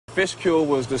Fish kill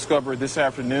was discovered this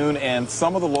afternoon, and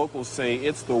some of the locals say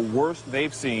it's the worst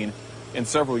they've seen in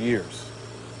several years.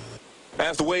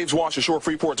 As the waves wash ashore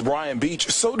Freeport's Bryan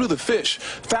Beach, so do the fish.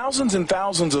 Thousands and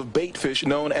thousands of bait fish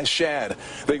known as shad.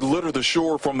 They litter the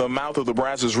shore from the mouth of the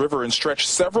Brazos River and stretch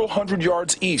several hundred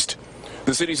yards east.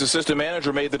 The city's assistant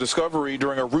manager made the discovery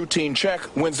during a routine check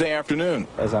Wednesday afternoon.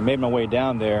 As I made my way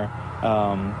down there,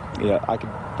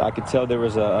 I could tell there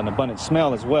was an abundant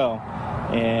smell as well,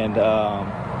 and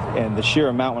the sheer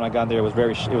amount when I got there it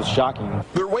was shocking.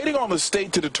 They're waiting on the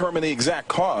state to determine the exact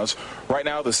cause. Right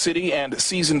now, the city and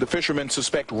seasoned fishermen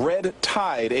suspect red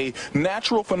tide, a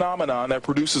natural phenomenon that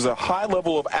produces a high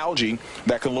level of algae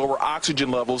that can lower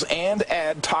oxygen levels and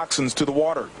add toxins to the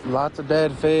water. Lots of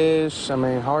dead fish. I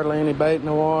mean, hardly any bait in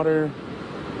the water.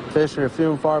 Fish are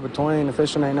few and far between. The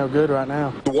fishing ain't no good right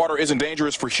now. The water isn't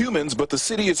dangerous for humans, but the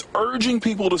city is urging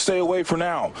people to stay away for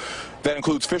now. That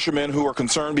includes fishermen who are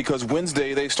concerned because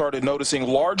Wednesday they started noticing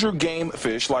larger game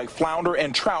fish like flounder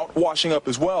and trout washing up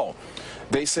as well.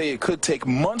 They say it could take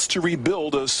months to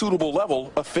rebuild a suitable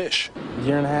level of fish. A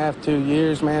year and a half, 2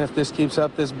 years, man, if this keeps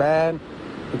up this bad,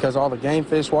 because all the game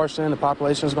fish washed in, the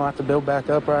population is going to have to build back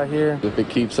up right here. If it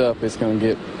keeps up, it's going to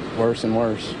get worse and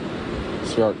worse.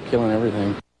 Start killing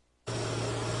everything.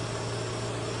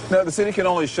 Now, the city can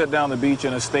only shut down the beach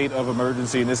in a state of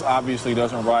emergency, and this obviously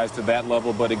doesn't rise to that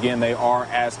level. But again, they are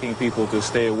asking people to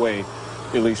stay away,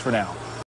 at least for now.